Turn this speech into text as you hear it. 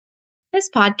This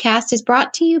podcast is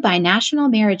brought to you by National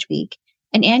Marriage Week,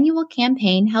 an annual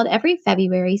campaign held every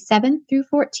February 7th through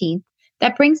 14th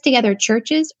that brings together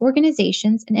churches,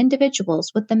 organizations, and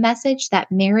individuals with the message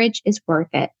that marriage is worth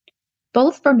it.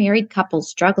 Both for married couples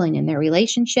struggling in their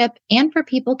relationship and for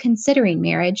people considering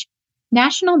marriage,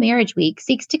 National Marriage Week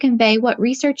seeks to convey what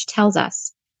research tells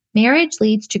us. Marriage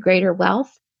leads to greater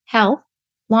wealth, health,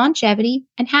 longevity,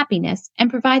 and happiness, and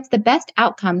provides the best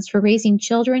outcomes for raising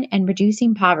children and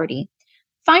reducing poverty.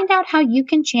 Find out how you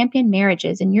can champion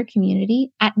marriages in your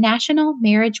community at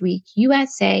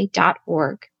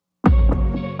nationalmarriageweekusa.org.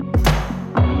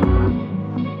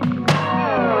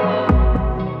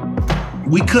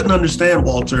 We couldn't understand,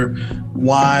 Walter,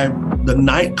 why the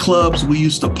nightclubs we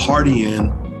used to party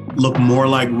in look more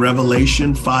like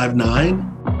Revelation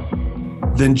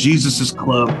 5:9 than Jesus's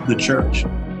club, the church.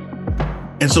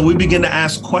 And so we began to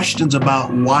ask questions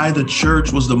about why the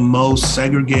church was the most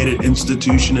segregated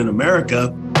institution in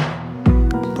America.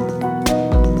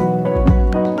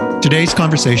 Today's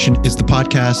conversation is the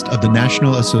podcast of the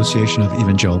National Association of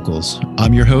Evangelicals.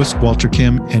 I'm your host, Walter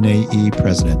Kim, NAE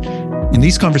President. In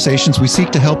these conversations, we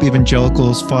seek to help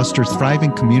evangelicals foster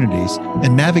thriving communities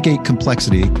and navigate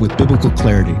complexity with biblical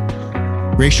clarity.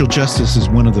 Racial justice is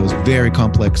one of those very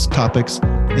complex topics,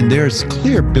 and there's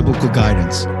clear biblical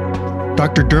guidance.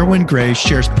 Dr. Derwin Gray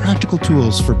shares practical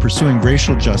tools for pursuing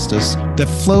racial justice that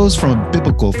flows from a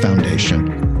biblical foundation.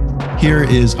 Here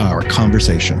is our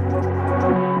conversation.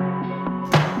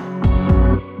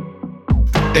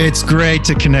 It's great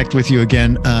to connect with you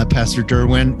again, Pastor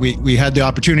Derwin. We had the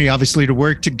opportunity, obviously, to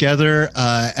work together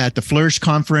at the Flourish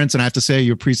Conference, and I have to say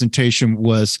your presentation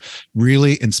was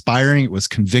really inspiring. It was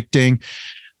convicting.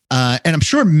 And I'm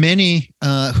sure many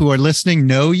who are listening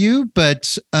know you,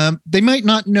 but they might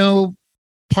not know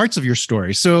parts of your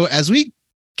story. So as we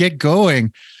get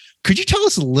going, could you tell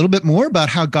us a little bit more about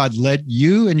how God led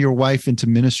you and your wife into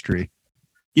ministry?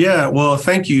 Yeah, well,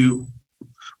 thank you,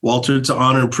 Walter. It's an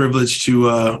honor and privilege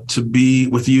to be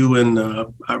with you. And I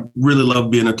really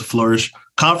love being at the Flourish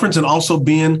Conference and also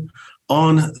being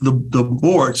on the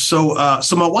board. So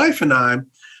my wife and I,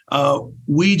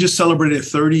 we just celebrated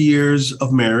 30 years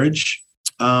of marriage.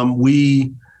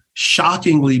 We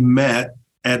shockingly met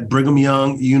at Brigham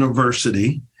Young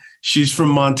University. She's from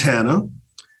Montana.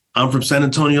 I'm from San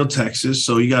Antonio, Texas.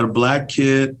 So you got a Black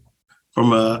kid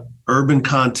from a urban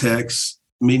context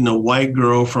meeting a white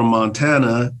girl from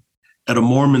Montana at a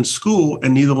Mormon school,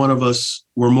 and neither one of us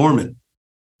were Mormon.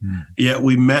 Yet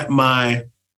we met my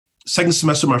second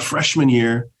semester, my freshman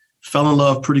year, fell in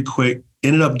love pretty quick,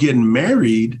 ended up getting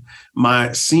married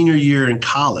my senior year in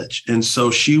college. And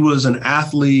so she was an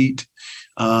athlete.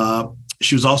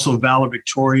 She was also a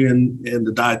valedictorian in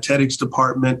the dietetics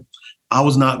department. I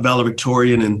was not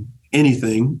valedictorian in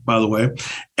anything, by the way.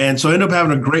 And so I ended up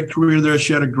having a great career there.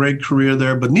 She had a great career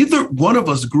there, but neither one of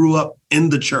us grew up in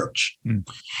the church.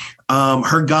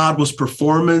 Her God was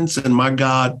performance and my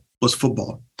God was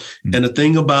football. And the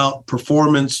thing about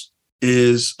performance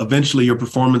is eventually your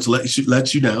performance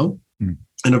lets you down. And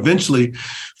eventually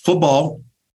football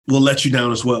will let you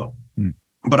down as well.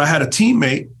 But I had a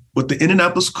teammate with the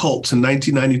Indianapolis Colts in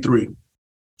 1993.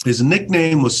 His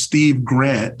nickname was Steve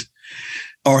Grant,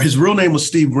 or his real name was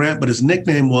Steve Grant, but his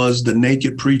nickname was the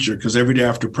Naked Preacher, because every day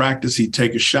after practice, he'd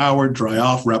take a shower, dry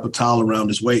off, wrap a towel around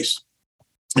his waist.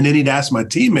 And then he'd ask my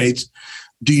teammates,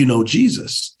 do you know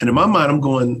Jesus? And in my mind, I'm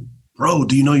going, bro,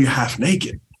 do you know you're half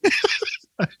naked?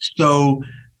 So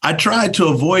I tried to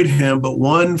avoid him, but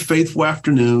one faithful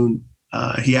afternoon,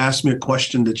 he asked me a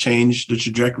question that changed the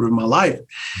trajectory of my life.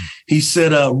 He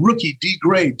said, rookie D.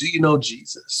 Gray, do you know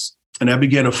Jesus? And I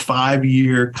began a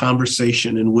 5-year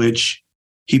conversation in which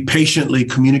he patiently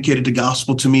communicated the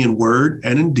gospel to me in word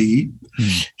and in deed,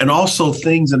 and also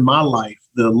things in my life.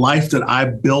 The life that I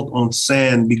built on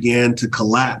sand began to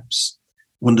collapse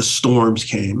when the storms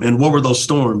came. And what were those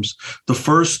storms? The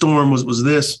first storm was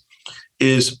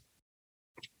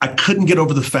I couldn't get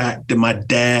over the fact that my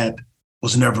dad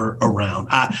was never around.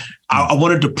 I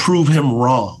wanted to prove him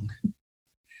wrong,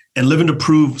 and living to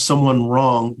prove someone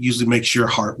wrong usually makes your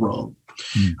heart wrong.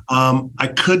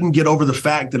 I couldn't get over the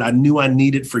fact that I knew I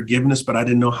needed forgiveness, but I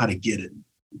didn't know how to get it.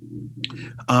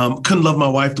 Couldn't love my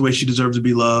wife the way she deserved to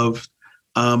be loved.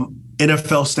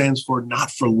 NFL stands for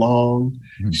not for long.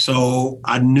 So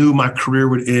I knew my career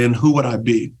would end. Who would I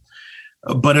be?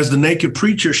 But as the Naked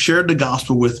Preacher shared the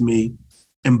gospel with me,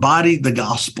 embodied the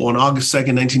gospel on August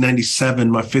 2nd, 1997,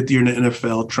 my 5th year in the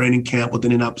NFL training camp with the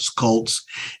Indianapolis Colts,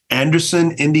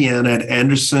 Anderson, Indiana, at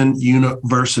Anderson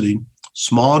University,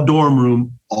 small dorm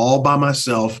room, all by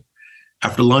myself.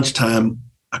 After lunchtime,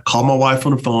 I called my wife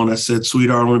on the phone. I said,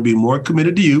 sweetheart, I want to be more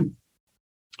committed to you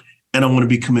and I want to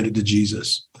be committed to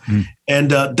Jesus.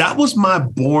 And that was my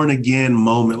born again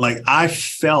moment. Like I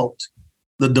felt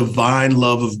the divine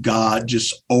love of God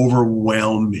just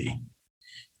overwhelm me.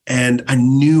 And I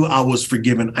knew I was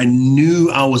forgiven. I knew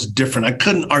I was different. I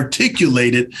couldn't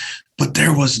articulate it, but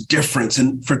there was difference.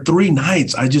 And for 3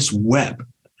 nights, I just wept.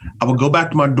 I would go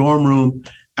back to my dorm room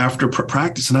after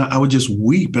practice, and I would just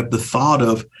weep at the thought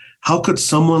of how could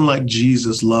someone like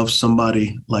Jesus love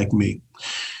somebody like me?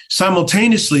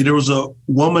 Simultaneously, there was a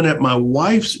woman at my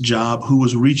wife's job who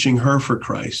was reaching her for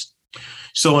Christ.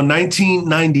 So in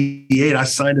 1998, I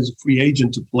signed as a free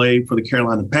agent to play for the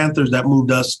Carolina Panthers. That moved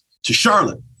us to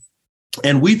Charlotte.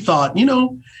 And we thought,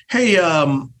 hey,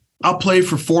 I'll play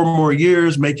for 4 more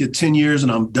years, make it 10 years,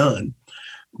 and I'm done.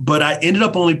 But I ended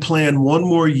up only playing 1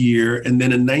 more year. And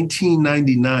then in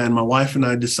 1999, my wife and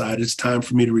I decided it's time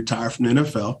for me to retire from the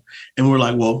NFL. And we're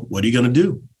like, well, what are you going to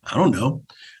do? I don't know.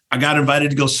 I got invited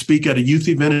to go speak at a youth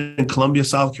event in Columbia,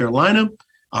 South Carolina.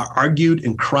 I argued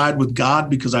and cried with God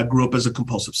because I grew up as a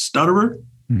compulsive stutterer.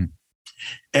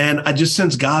 And I just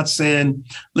sensed God saying,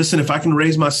 listen, if I can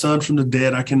raise my son from the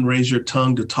dead, I can raise your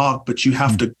tongue to talk, but you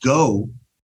have to go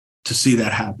to see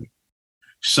that happen.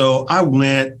 So I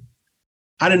went.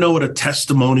 I didn't know what a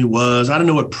testimony was. I didn't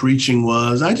know what preaching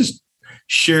was. I just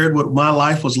shared what my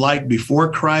life was like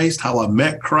before Christ, how I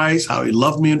met Christ, how he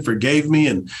loved me and forgave me.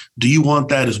 And do you want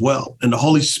that as well? And the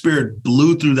Holy Spirit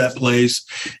blew through that place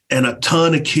and a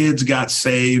ton of kids got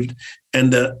saved.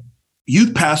 And the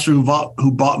youth pastor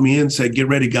who brought me in said, get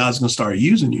ready, God's going to start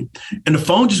using you. And the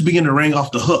phone just began to ring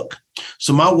off the hook.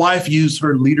 So my wife used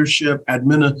her leadership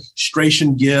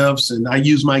administration gifts, and I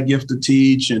used my gift to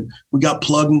teach. And we got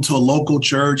plugged into a local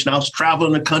church, and I was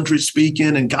traveling the country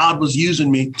speaking, and God was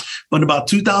using me. But in about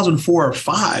 2004 or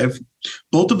 5,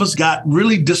 both of us got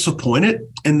really disappointed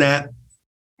in that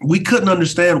we couldn't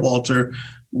understand, Walter,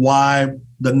 why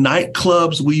the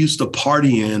nightclubs we used to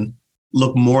party in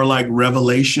look more like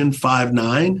Revelation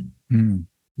 5:9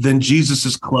 than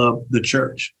Jesus's club, the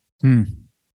church.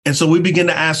 And so we began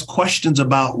to ask questions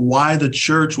about why the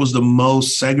church was the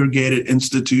most segregated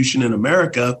institution in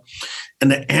America.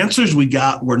 And the answers we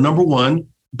got were, number 1,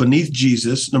 beneath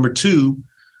Jesus, number 2,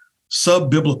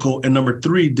 sub-biblical, and number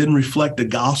 3, didn't reflect the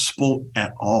gospel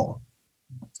at all.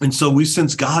 And so we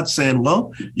sensed God saying,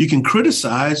 well, you can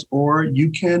criticize or you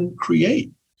can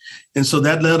create. And so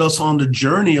that led us on the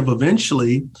journey of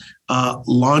eventually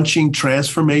launching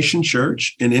Transformation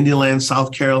Church in Indianapolis,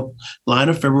 South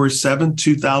Carolina, February 7,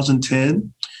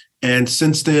 2010. And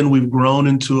since then, we've grown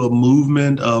into a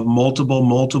movement of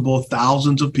multiple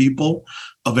thousands of people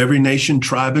of every nation,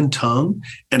 tribe, and tongue.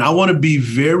 And I want to be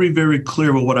very, very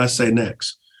clear with what I say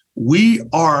next. We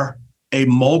are a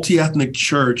multi-ethnic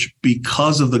church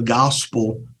because of the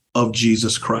gospel of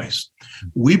Jesus Christ.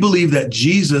 We believe that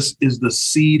Jesus is the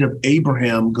seed of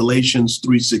Abraham, Galatians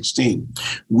 3:16.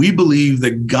 We believe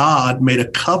that God made a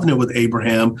covenant with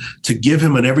Abraham to give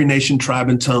him an every nation, tribe,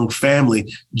 and tongue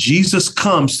family. Jesus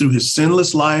comes through his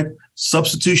sinless life,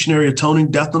 substitutionary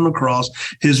atoning death on the cross,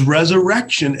 his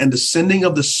resurrection, and the sending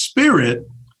of the Spirit,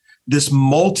 this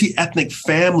multi-ethnic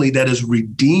family that is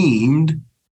redeemed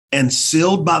and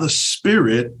sealed by the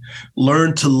Spirit,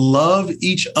 learn to love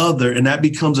each other. And that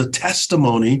becomes a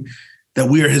testimony that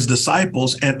we are his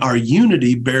disciples, and our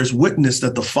unity bears witness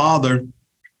that the Father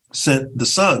sent the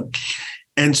Son.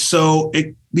 And so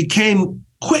it became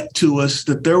quick to us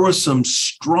that there were some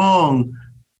strong,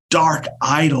 dark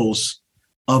idols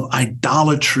of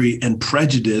idolatry and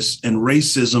prejudice and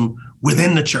racism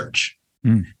within the church.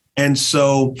 And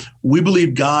so we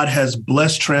believe God has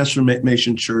blessed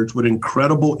Transformation Church with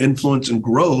incredible influence and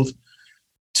growth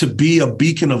to be a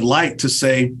beacon of light, to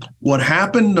say what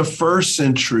happened in the first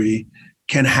century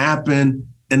can happen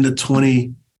in the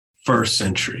 21st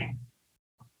century.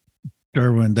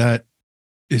 Derwin, that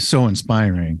is so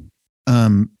inspiring.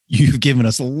 You've given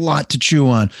us a lot to chew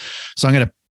on. So I'm going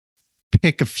to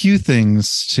pick a few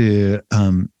things to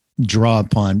draw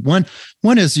upon.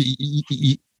 One is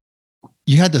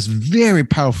you had this very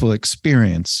powerful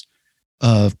experience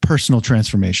of personal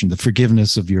transformation, the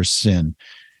forgiveness of your sin.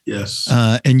 Yes.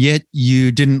 And yet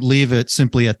you didn't leave it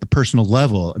simply at the personal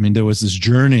level. I mean, there was this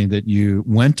journey that you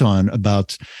went on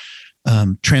about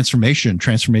transformation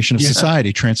of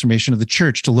society, transformation of the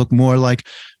church to look more like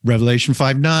Revelation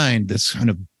 5:9, this kind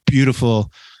of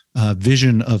beautiful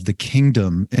vision of the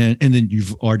kingdom. And then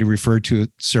you've already referred to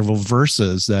several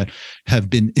verses that have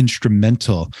been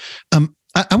instrumental.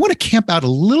 I want to camp out a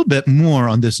little bit more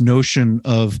on this notion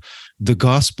of the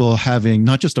gospel having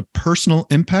not just a personal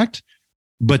impact,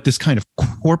 but this kind of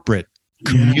corporate,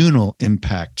 communal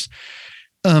impact.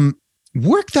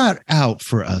 Work that out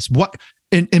for us.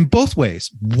 in both ways.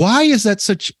 Why is that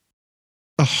such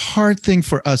a hard thing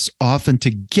for us often to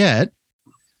get?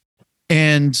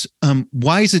 And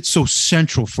why is it so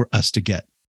central for us to get?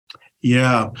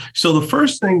 Yeah. So the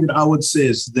first thing that I would say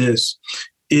is this,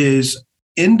 is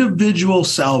individual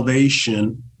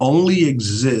salvation only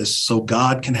exists so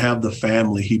God can have the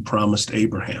family he promised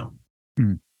Abraham.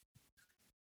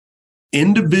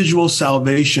 Individual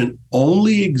salvation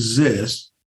only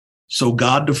exists so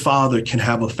God the Father can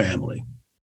have a family.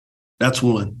 That's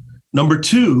one. Number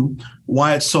two,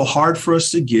 why it's so hard for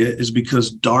us to get is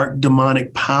because dark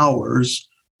demonic powers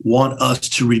want us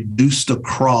to reduce the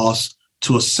cross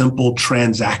to a simple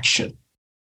transaction.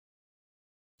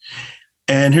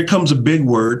 And here comes a big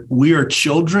word. We are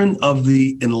children of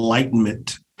the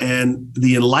Enlightenment. And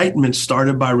the Enlightenment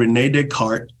started by René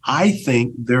Descartes. I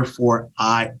think, therefore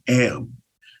I am.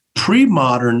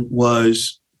 Pre-modern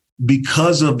was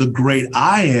because of the great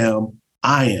I am,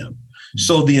 I am.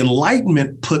 So the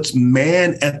Enlightenment puts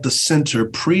man at the center.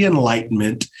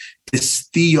 Pre-Enlightenment is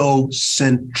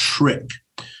theocentric.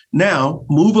 Now,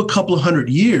 move a couple of hundred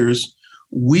years,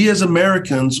 we as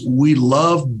Americans, we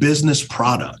love business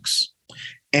products.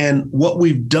 And what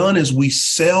we've done is we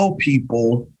sell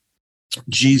people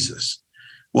Jesus.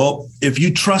 Well, if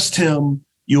you trust him,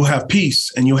 you'll have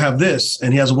peace and you'll have this,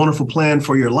 and he has a wonderful plan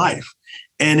for your life.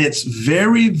 And it's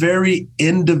very, very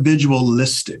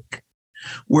individualistic.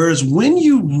 Whereas when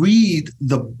you read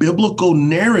the biblical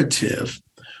narrative,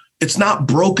 it's not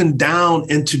broken down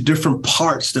into different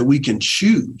parts that we can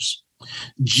choose.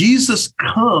 Jesus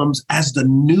comes as the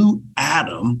new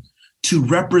Adam to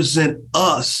represent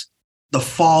us, the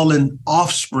fallen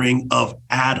offspring of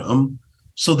Adam,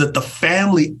 so that the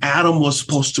family Adam was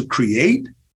supposed to create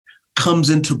comes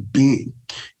into being.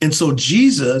 And so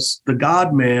Jesus, the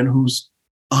God-man who's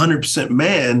 100%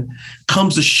 man,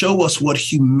 comes to show us what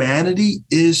humanity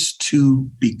is to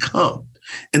become.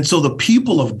 And so the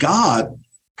people of God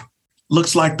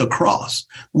looks like the cross.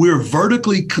 We're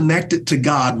vertically connected to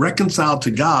God, reconciled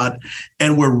to God,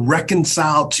 and we're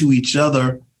reconciled to each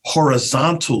other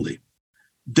horizontally.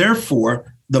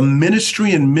 Therefore, the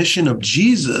ministry and mission of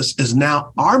Jesus is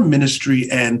now our ministry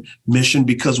and mission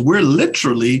because we're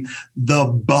literally the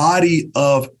body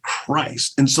of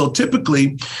Christ. And so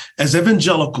typically, as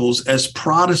evangelicals, as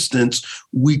Protestants,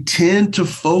 we tend to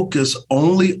focus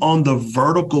only on the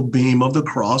vertical beam of the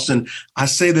cross. And I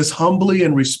say this humbly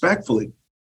and respectfully.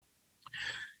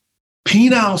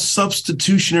 Penal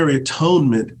substitutionary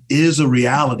atonement is a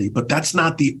reality, but that's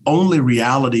not the only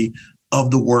reality of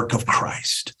the work of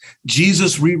Christ.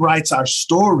 Jesus rewrites our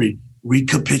story,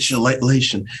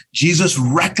 recapitulation. Jesus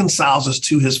reconciles us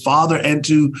to his Father and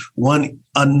to one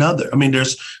another. I mean,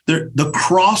 the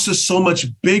cross is so much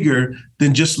bigger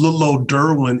than just little old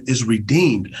Derwin is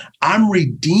redeemed. I'm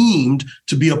redeemed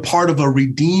to be a part of a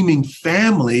redeeming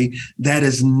family that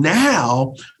is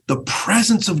now the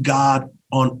presence of God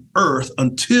on earth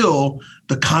until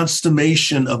the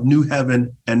consummation of new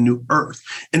heaven and new earth.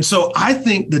 And so I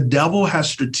think the devil has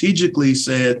strategically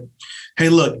said, hey,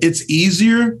 look, it's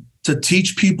easier to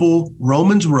teach people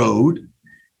Romans Road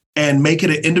and make it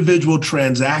an individual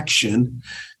transaction.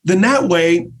 Then that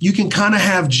way you can kind of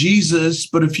have Jesus,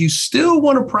 but if you still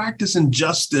want to practice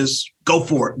injustice, go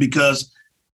for it because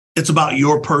it's about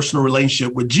your personal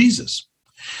relationship with Jesus.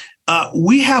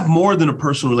 We have more than a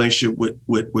personal relationship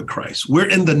with Christ. We're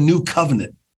in the new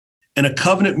covenant. And a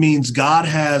covenant means God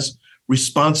has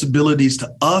responsibilities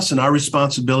to us, and our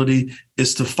responsibility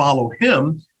is to follow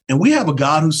him. And we have a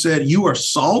God who said, you are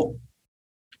salt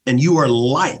and you are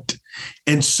light.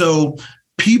 And so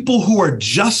people who are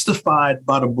justified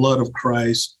by the blood of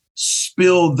Christ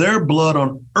spill their blood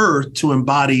on earth to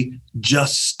embody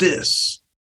justice.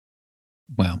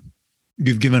 Wow.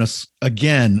 You've given us,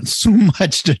 again, so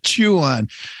much to chew on.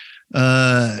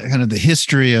 Kind of the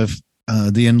history of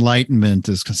the Enlightenment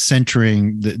is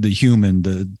centering the human,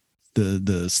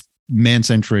 the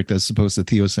man-centric as opposed to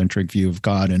theocentric view of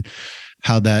God, and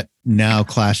how that now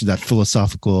clashes, that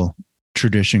philosophical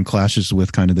tradition clashes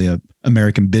with kind of the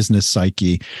American business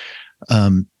psyche.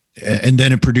 And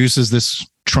then it produces this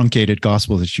truncated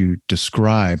gospel that you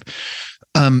describe.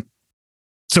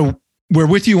 So we're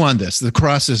with you on this. The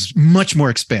cross is much more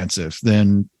expansive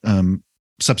than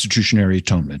substitutionary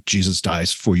atonement. Jesus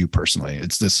dies for you personally.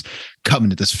 It's this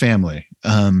covenant, this family.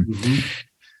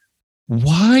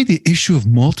 Why the issue of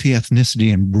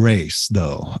multi-ethnicity and race,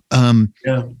 though?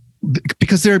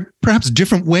 Because there are perhaps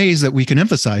different ways that we can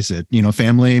emphasize it.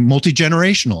 Family,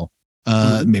 multi-generational.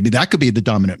 Maybe that could be the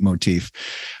dominant motif.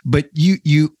 But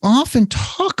you often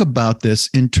talk about this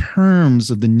in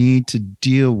terms of the need to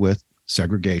deal with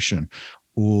segregation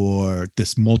or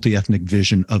this multi-ethnic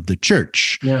vision of the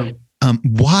church. Yeah.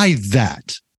 Why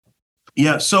that?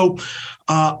 Yeah. So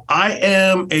I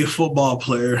am a football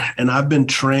player, and I've been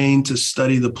trained to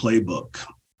study the playbook.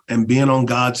 And being on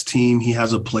God's team, he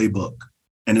has a playbook,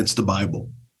 and it's the Bible.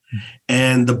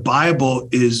 And the Bible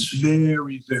is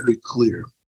very, very clear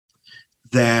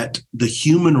that the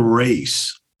human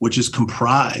race, which is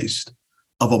comprised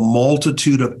of a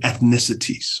multitude of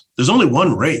ethnicities, there's only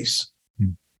one race,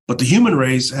 but the human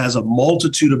race has a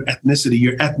multitude of ethnicity.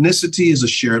 Your ethnicity is a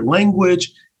shared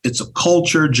language. It's a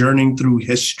culture journeying through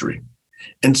history.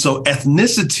 And so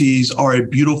ethnicities are a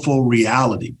beautiful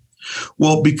reality.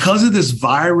 Well, because of this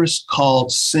virus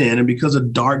called sin and because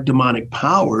of dark demonic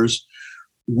powers,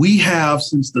 we have,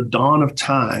 since the dawn of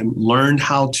time, learned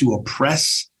how to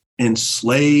oppress,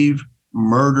 enslave,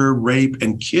 murder, rape,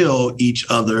 and kill each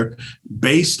other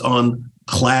based on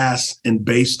class and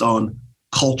based on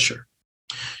culture.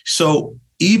 So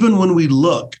even when we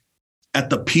look at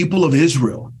the people of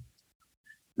Israel,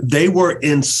 they were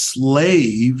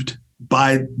enslaved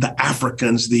by the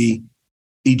Africans, the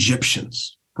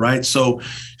Egyptians, right? So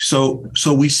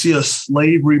we see a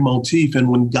slavery motif. And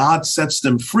when God sets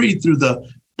them free through the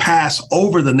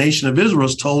Passover, the nation of Israel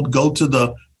is told, go to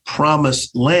the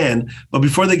promised land. But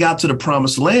before they got to the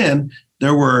promised land,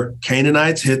 there were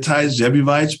Canaanites, Hittites,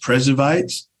 Jebusites,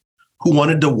 Perizzites who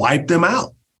wanted to wipe them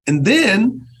out. And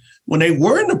then when they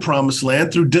were in the promised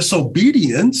land, through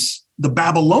disobedience, the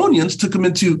Babylonians took them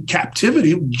into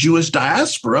captivity, Jewish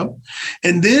diaspora.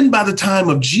 And then by the time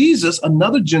of Jesus,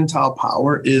 another Gentile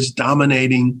power is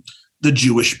dominating the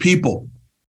Jewish people.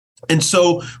 And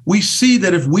so we see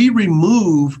that if we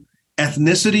remove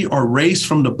ethnicity or race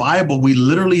from the Bible, we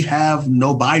literally have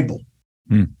no Bible.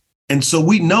 And so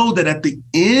we know that at the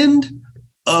end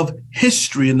of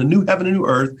history in the new heaven and new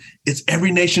earth, it's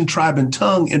every nation, tribe, and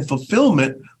tongue in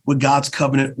fulfillment with God's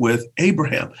covenant with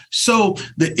Abraham. So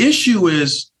the issue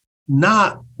is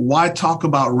not why talk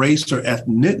about race or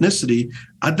ethnicity.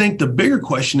 I think the bigger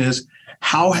question is,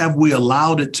 how have we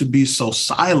allowed it to be so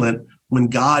silent when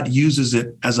God uses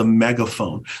it as a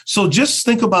megaphone? So just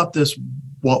think about this,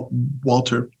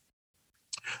 Walter.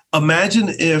 Imagine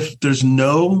if there's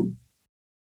no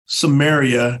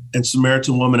Samaria and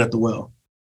Samaritan woman at the well,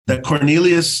 that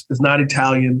Cornelius is not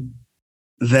Italian,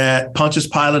 that Pontius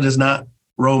Pilate is not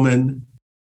Roman,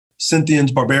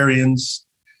 Scythians, barbarians,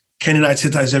 Canaanites,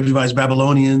 Hittites, Jebusites,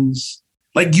 Babylonians.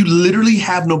 Like, you literally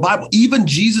have no Bible. Even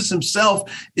Jesus himself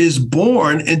is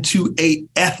born into a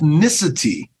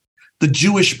ethnicity, the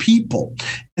Jewish people.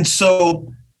 And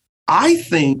so I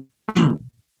think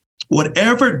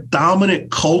whatever dominant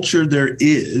culture there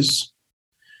is,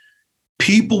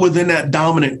 people within that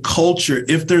dominant culture,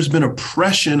 if there's been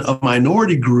oppression of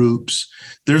minority groups,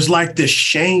 there's like this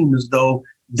shame as though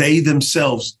they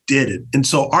themselves did it. And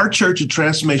so our church at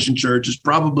Transformation Church is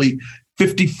probably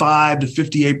 55 to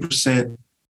 58%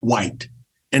 white,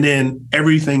 and then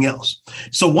everything else.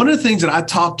 So one of the things that I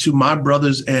talk to my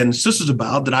brothers and sisters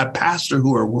about, that I pastor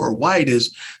who are white,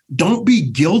 is don't be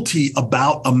guilty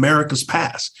about America's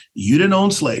past. You didn't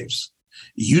own slaves.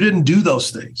 You didn't do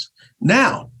those things.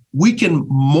 Now, we can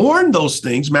mourn those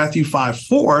things, Matthew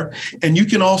 5:4, and you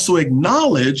can also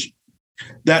acknowledge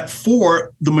that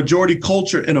for the majority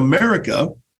culture in America,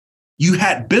 you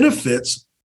had benefits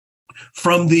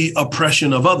from the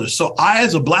oppression of others. So I,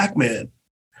 as a Black man,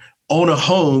 own a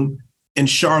home in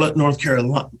Charlotte, North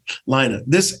Carolina.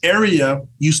 This area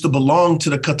used to belong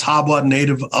to the Catawba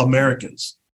Native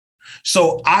Americans.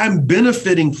 So I'm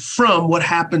benefiting from what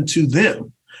happened to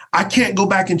them. I can't go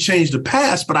back and change the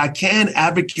past, but I can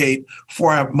advocate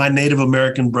for my Native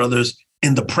American brothers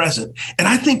in the present. And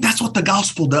I think that's what the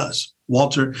gospel does,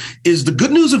 Walter, is the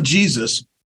good news of Jesus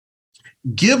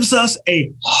gives us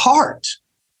a heart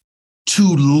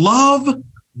to love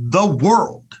the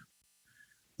world.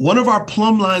 One of our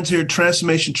plumb lines here at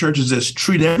Transformation Church is this: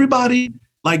 treat everybody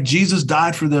like Jesus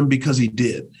died for them because he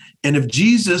did. And if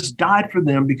Jesus died for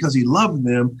them because he loved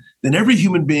them, then every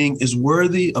human being is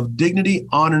worthy of dignity,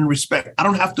 honor, and respect. I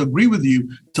don't have to agree with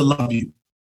you to love you,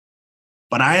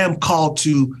 but I am called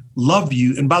to love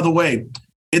you. And by the way,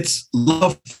 it's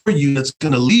love for you that's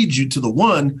going to lead you to the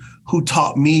one who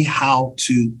taught me how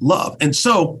to love. And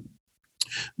so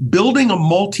building a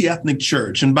multi-ethnic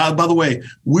church, and by the way,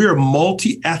 we're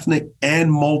multi-ethnic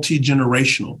and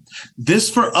multi-generational. This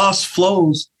for us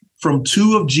flows from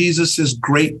two of Jesus's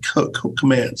great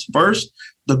commands. First,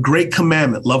 the great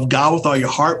commandment: love God with all your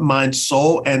heart, mind,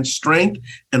 soul, and strength.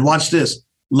 And watch this: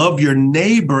 love your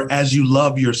neighbor as you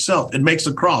love yourself. It makes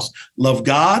a cross. Love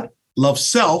God, love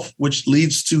self, which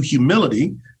leads to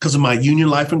humility because of my union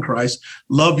life in Christ.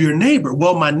 Love your neighbor.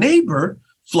 Well, my neighbor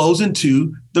flows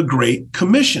into the Great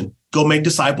Commission. Go make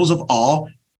disciples of all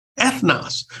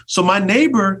ethnos. So my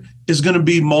neighbor is going to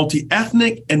be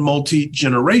multi-ethnic and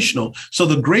multi-generational. So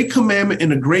the Great Commandment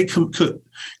and the Great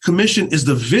Commission is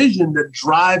the vision that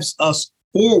drives us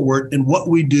forward in what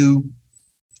we do,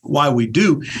 why we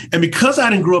do. And because I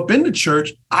didn't grow up in the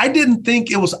church, I didn't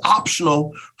think it was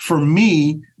optional for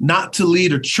me not to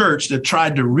lead a church that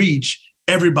tried to reach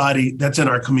everybody that's in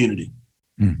our community.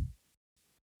 Mm.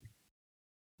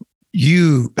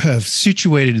 You have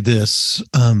situated this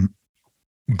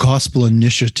gospel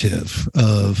initiative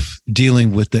of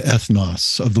dealing with the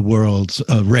ethnos of the world's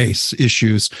race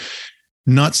issues,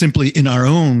 not simply in our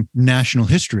own national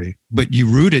history, but you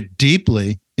root it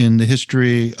deeply in the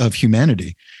history of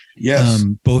humanity. Yes.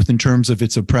 Both in terms of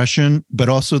its oppression, but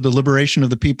also the liberation of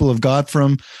the people of God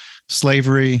from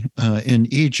slavery in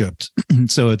Egypt.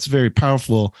 So it's a very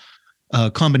powerful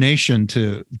combination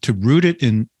to root it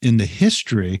in the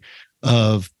history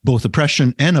of both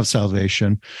oppression and of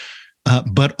salvation,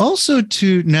 but also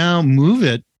to now move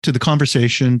it to the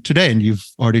conversation today. And you've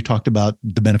already talked about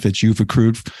the benefits you've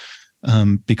accrued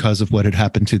because of what had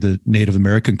happened to the Native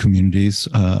American communities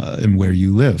and where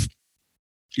you live.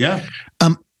 Yeah.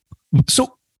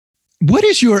 So what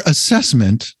is your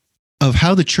assessment of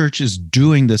how the church is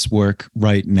doing this work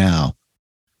right now?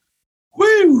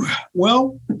 Woo!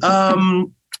 Well,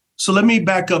 so let me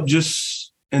back up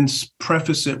just and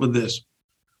preface it with this.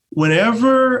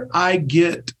 Whenever I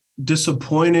get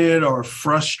disappointed or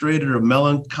frustrated or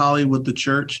melancholy with the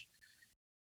church,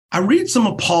 I read some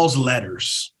of Paul's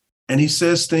letters, and he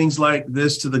says things like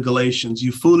this to the Galatians: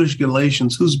 "You foolish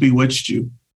Galatians, who's bewitched you?"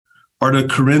 Or the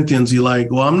Corinthians, he like,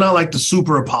 well, I'm not like the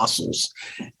super apostles.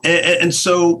 And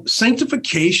so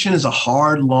sanctification is a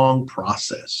hard, long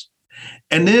process.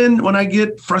 And then when I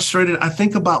get frustrated, I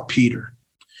think about Peter.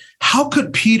 How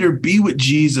could Peter be with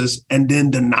Jesus and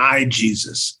then deny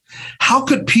Jesus? How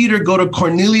could Peter go to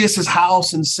Cornelius's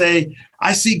house and say,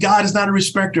 I see God is not a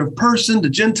respecter of person. The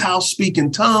Gentiles speak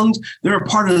in tongues. They're a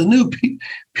part of the new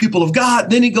people of God.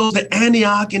 Then he goes to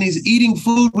Antioch and he's eating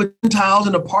food with Gentiles,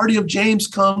 and a party of James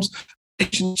comes,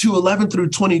 2:11 through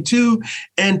 22.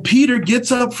 And Peter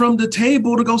gets up from the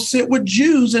table to go sit with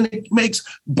Jews, and it makes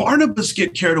Barnabas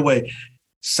get carried away.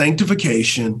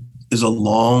 Sanctification is a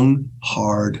long,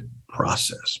 hard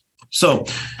process. So,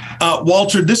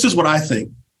 Walter, this is what I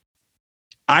think.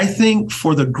 I think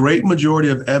for the great majority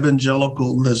of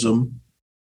evangelicalism,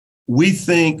 we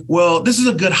think, well, this is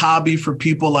a good hobby for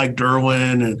people like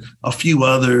Derwin and a few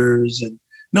others. And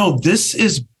no, this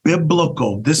is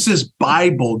biblical. This is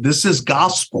Bible. This is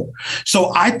gospel.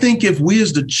 So I think if we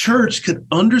as the church could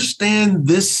understand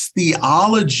this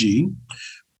theology,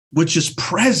 which is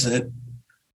present,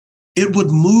 it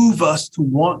would move us to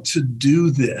want to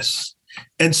do this.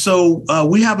 And so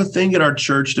we have a thing at our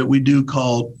church that we do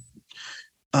called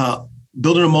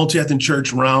Building a Multi-Ethnic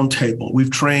Church Roundtable.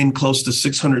 We've trained close to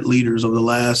 600 leaders over the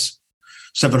last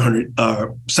 7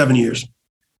 years.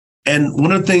 And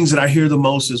one of the things that I hear the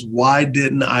most is, why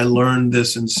didn't I learn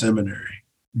this in seminary?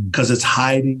 Because it's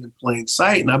hiding in plain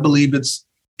sight. And I believe it's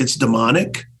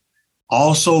demonic.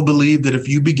 Also believe that if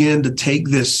you begin to take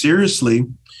this seriously,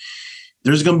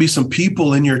 there's going to be some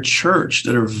people in your church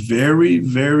that are very,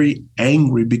 very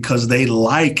angry because they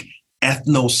like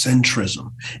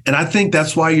ethnocentrism. And I think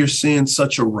that's why you're seeing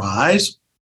such a rise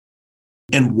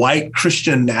in white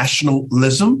Christian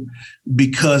nationalism,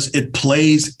 because it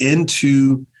plays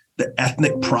into the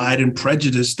ethnic pride and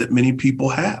prejudice that many people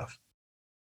have.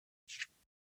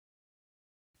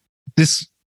 This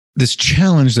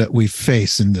challenge that we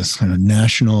face in this kind of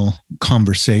national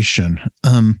conversation,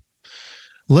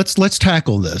 let's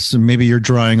tackle this. And maybe you're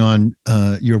drawing on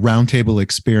your roundtable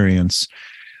experience.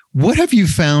 What have you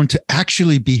found to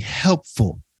actually be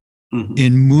helpful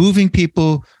in moving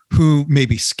people who may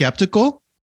be skeptical,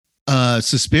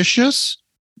 suspicious,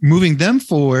 moving them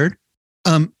forward?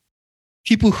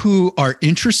 People who are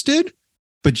interested,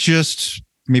 but just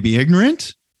maybe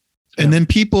ignorant, and then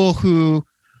people who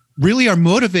really are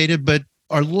motivated, but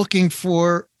are looking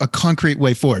for a concrete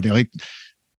way forward. Like,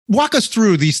 walk us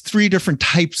through these three different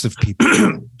types of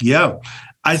people. Yeah,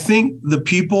 I think the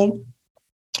people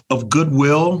of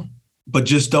goodwill, but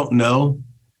just don't know,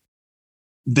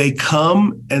 they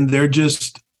come and they're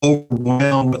just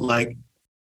overwhelmed with like,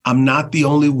 I'm not the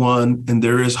only one, and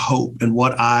there is hope. And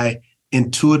what I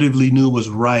intuitively knew was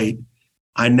right,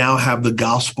 I now have the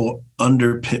gospel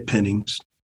underpinnings.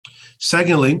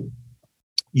 Secondly,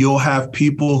 you'll have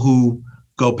people who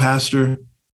go, Pastor,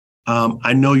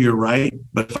 I know you're right,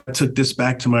 but if I took this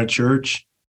back to my church,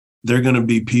 they're going to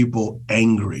be people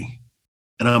angry.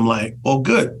 And I'm like, well,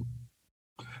 good.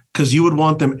 because you would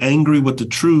want them angry with the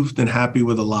truth than happy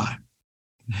with a lie.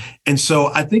 And so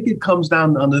I think it comes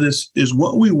down to this is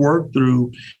what we work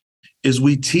through is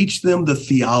we teach them the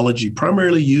theology,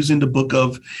 primarily using the book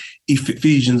of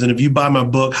Ephesians. And if you buy my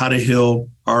book, How to Heal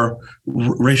Our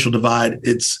Racial Divide,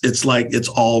 it's like it's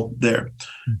all there.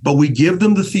 But we give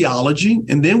them the theology,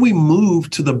 and then we move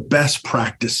to the best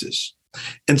practices.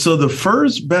 And so the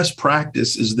first best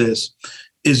practice is this,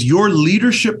 is your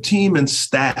leadership team and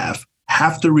staff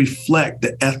have to reflect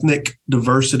the ethnic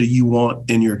diversity you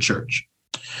want in your church.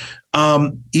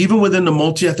 Even within the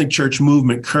multi-ethnic church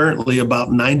movement, currently about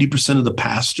 90% of the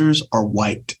pastors are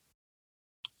white.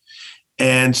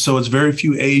 And so it's very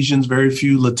few Asians, very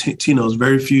few Latinos,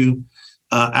 very few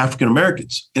African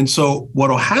Americans. And so what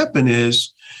will happen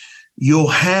is you'll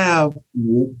have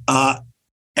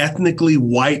ethnically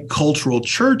white cultural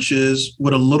churches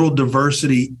with a little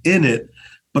diversity in it,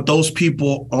 but those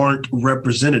people aren't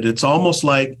represented. It's almost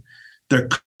like they're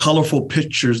colorful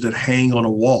pictures that hang on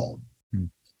a wall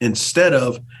instead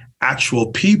of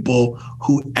actual people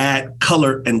who add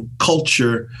color and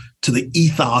culture to the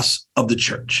ethos of the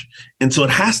church. And so it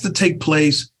has to take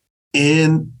place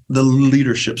in the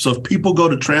leadership. So if people go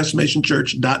to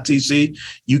transformationchurch.tc,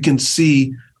 you can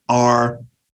see our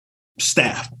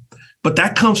staff. But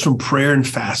that comes from prayer and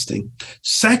fasting.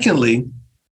 Secondly,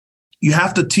 you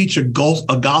have to teach a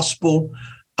gospel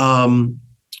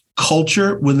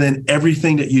culture within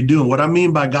everything that you do. And what I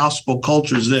mean by gospel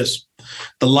culture is this: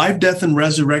 the life, death, and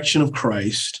resurrection of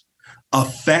Christ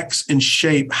affects and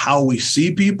shape how we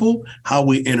see people, how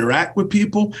we interact with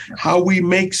people, how we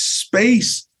make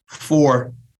space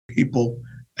for people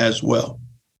as well.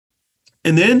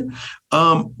 And then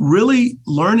really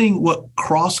learning what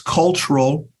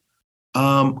cross-cultural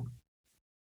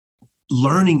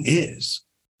learning is.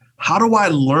 How do I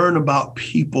learn about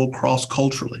people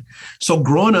cross-culturally? So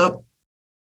growing up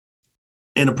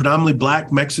in a predominantly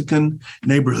Black Mexican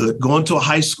neighborhood, going to a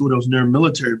high school that was near a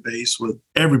military base with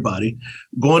everybody,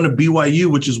 going to BYU,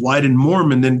 which is white and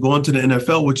Mormon, then going to the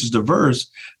NFL, which is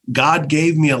diverse, God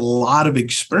gave me a lot of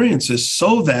experiences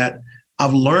so that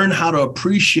I've learned how to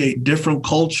appreciate different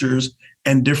cultures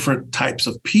and different types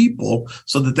of people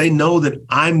so that they know that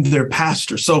I'm their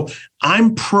pastor. So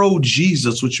I'm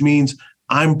pro-Jesus, which means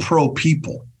I'm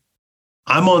pro-people.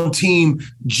 I'm on team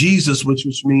Jesus, which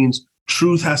means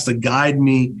truth has to guide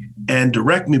me and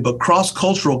direct me, but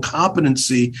cross-cultural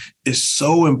competency is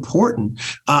so important.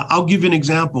 I'll give you an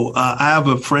example. I have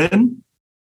a friend.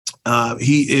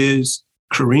 He is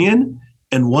Korean.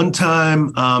 And one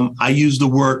time I used the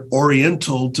word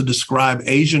Oriental to describe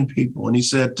Asian people. And he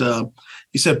said,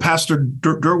 Pastor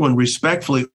Derwin,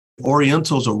 respectfully,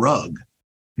 Oriental's a rug.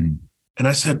 And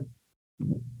I said,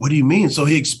 what do you mean? So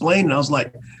he explained, and I was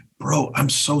like, bro, I'm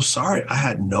so sorry. I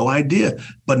had no idea.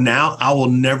 But now I will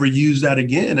never use that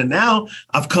again. And now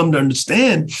I've come to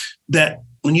understand that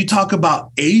when you talk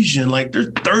about Asian, like there's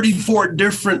 34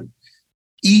 different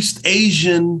East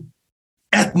Asian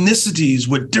ethnicities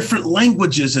with different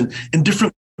languages and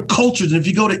different cultures. And if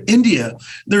you go to India,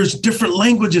 there's different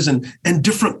languages and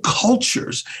different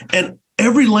cultures. And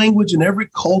every language and every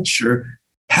culture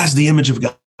has the image of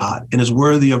God and is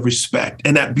worthy of respect.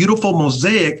 And that beautiful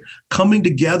mosaic coming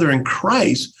together in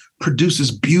Christ produces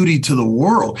beauty to the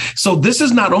world. So this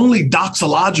is not only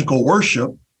doxological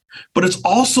worship, but it's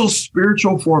also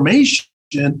spiritual formation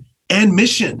and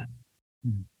mission.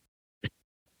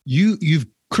 You've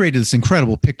created this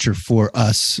incredible picture for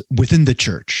us within the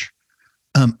church.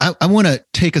 I want to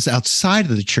take us outside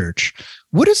of the church.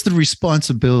 What is the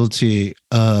responsibility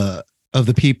of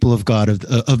the people of God,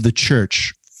 of the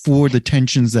church, for the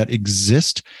tensions that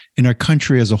exist in our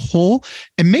country as a whole?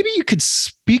 And maybe you could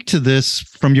speak to this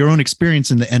from your own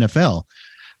experience in the NFL.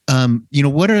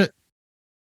 What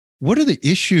are the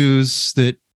issues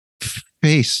that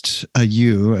faced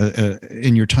you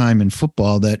in your time in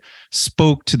football that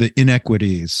spoke to the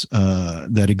inequities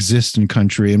that exist in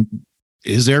country? And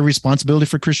is there a responsibility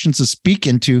for Christians to speak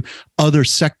into other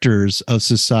sectors of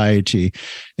society?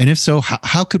 And if so,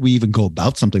 how could we even go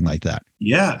about something like that?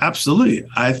 Yeah, absolutely.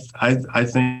 I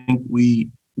think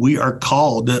we are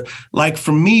called. Like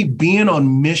for me, being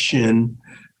on mission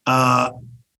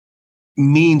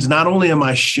means not only am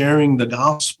I sharing the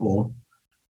gospel,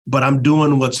 but I'm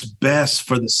doing what's best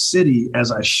for the city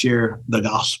as I share the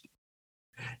gospel.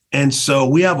 And so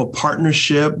we have a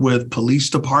partnership with police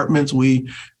departments.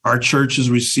 Our church has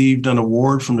received an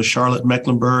award from the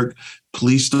Charlotte-Mecklenburg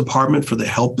Police Department for the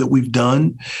help that we've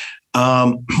done.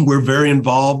 We're very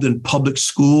involved in public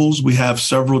schools. We have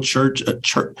several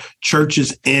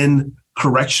churches in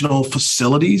correctional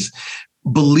facilities.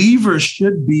 believers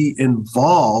should be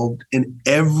involved in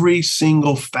every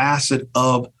single facet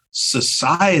of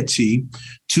society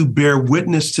to bear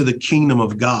witness to the kingdom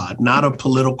of God, not a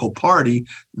political party,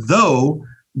 though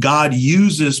God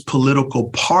uses political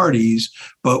parties,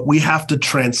 but we have to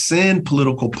transcend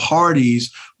political parties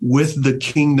with the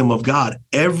kingdom of God.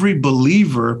 Every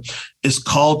believer is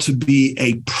called to be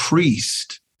a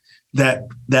priest that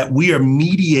we are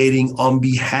mediating on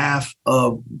behalf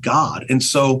of God. And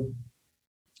so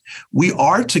we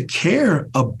are to care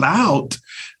about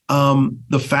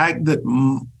the fact that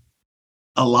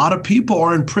a lot of people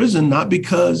are in prison, not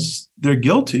because they're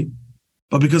guilty,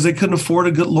 but because they couldn't afford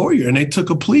a good lawyer and they took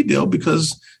a plea deal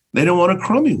because they didn't want a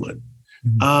crummy one.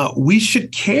 Mm-hmm. We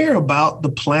should care about the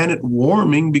planet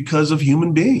warming because of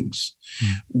human beings.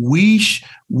 Mm-hmm.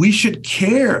 We should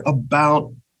care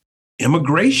about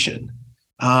immigration.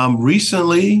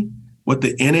 Recently, with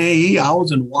the NAE, I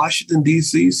was in Washington,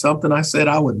 D.C., something I said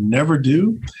I would never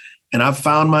do. And I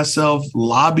found myself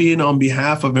lobbying on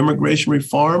behalf of immigration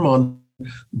reform on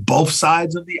both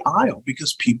sides of the aisle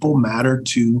because people matter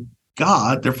to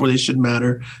God, therefore they should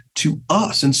matter to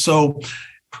us. And so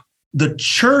the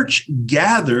church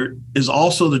gathered is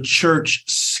also the church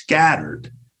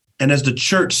scattered. And as the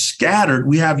church scattered,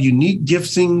 we have unique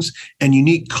giftings and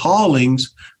unique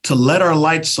callings to let our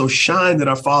light so shine that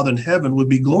our Father in heaven would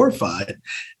be glorified.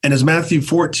 And as Matthew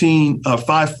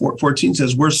 5:14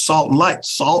 says, we're salt and light.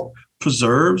 Salt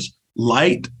preserves,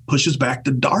 light pushes back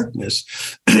the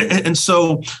darkness. And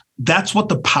so that's what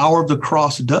the power of the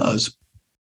cross does,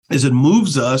 is it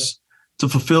moves us to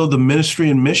fulfill the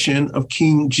ministry and mission of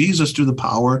King Jesus through the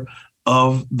power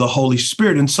of the Holy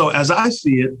Spirit. And so as I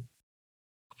see it,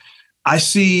 I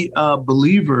see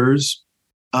believers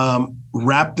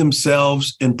wrap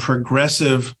themselves in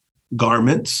progressive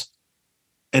garments,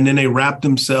 and then they wrap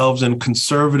themselves in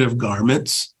conservative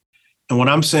garments. And what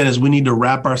I'm saying is we need to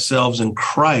wrap ourselves in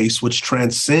Christ, which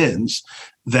transcends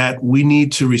that. We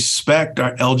need to respect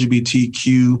our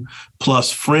LGBTQ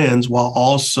plus friends while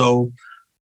also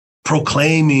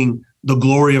proclaiming the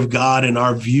glory of God in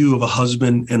our view of a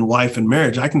husband and wife in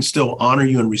marriage. I can still honor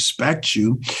you and respect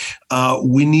you.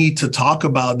 We need to talk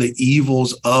about the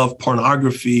evils of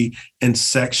pornography and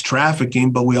sex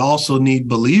trafficking, but we also need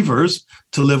believers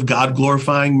to live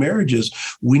God-glorifying marriages.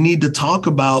 We need to talk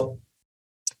about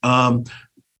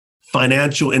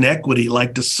financial inequity,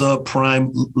 like the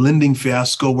subprime lending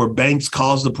fiasco where banks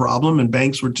caused the problem and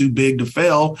banks were too big to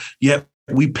fail, yet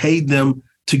we paid them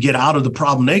to get out of the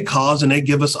problem they caused, and they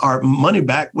give us our money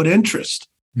back with interest.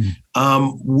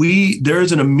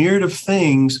 There's a myriad of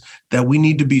things that we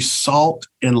need to be salt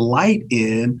and light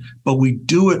in, but we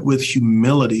do it with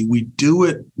humility. We do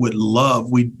it with love.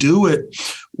 We do it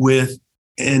with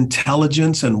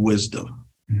intelligence and wisdom.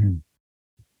 Mm-hmm.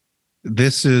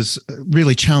 This is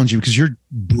really challenging because you're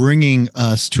bringing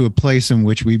us to a place in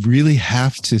which we really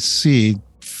have to see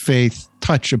faith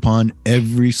touch upon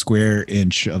every square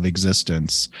inch of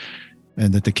existence,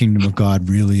 and that the kingdom of God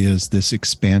really is this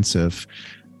expansive.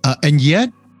 And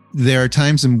yet there are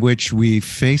times in which we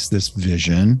face this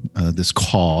vision, this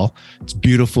call. It's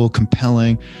beautiful,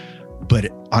 compelling, but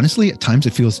honestly, at times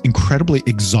it feels incredibly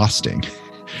exhausting.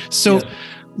 So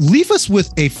leave us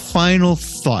with a final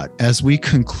thought as we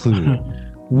conclude.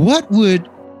 What would,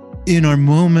 in our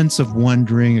moments of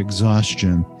wondering,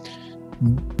 exhaustion,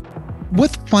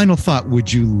 what final thought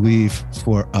would you leave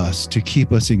for us to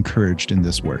keep us encouraged in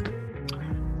this work?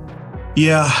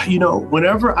 Yeah,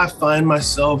 whenever I find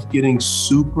myself getting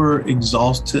super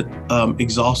exhausted,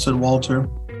 Walter,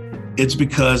 it's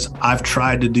because I've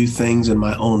tried to do things in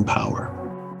my own power.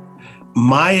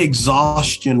 My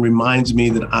exhaustion reminds me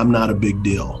that I'm not a big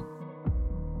deal.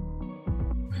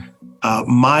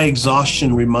 My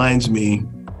exhaustion reminds me,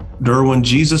 Derwin,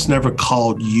 Jesus never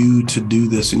called you to do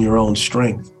this in your own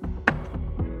strength.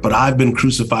 But I've been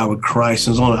crucified with Christ,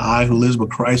 and it's only I who lives,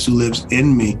 but Christ who lives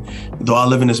in me. Though I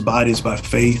live in his body, it's by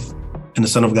faith in the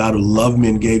Son of God who loved me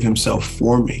and gave himself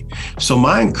for me. So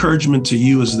my encouragement to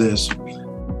you is this,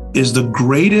 is the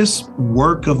greatest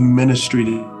work of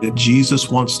ministry that Jesus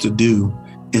wants to do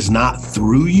is not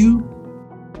through you,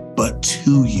 but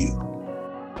to you.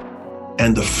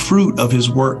 And the fruit of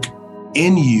his work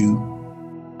in you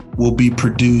will be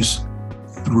produced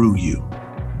through you.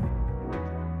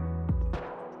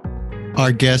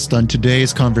 Our guest on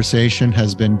today's conversation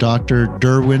has been Dr.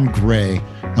 Derwin Gray.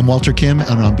 I'm Walter Kim,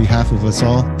 and on behalf of us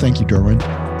all, thank you, Derwin.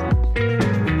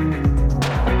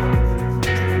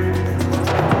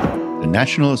 The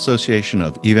National Association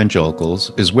of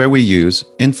Evangelicals is where we use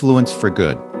influence for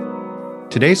good.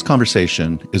 Today's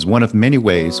conversation is one of many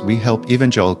ways we help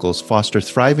evangelicals foster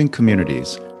thriving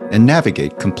communities and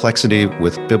navigate complexity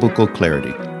with biblical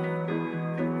clarity.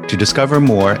 To discover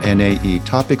more NAE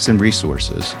topics and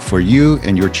resources for you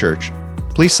and your church,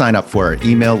 please sign up for our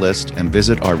email list and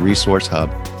visit our resource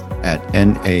hub at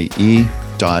nae.org.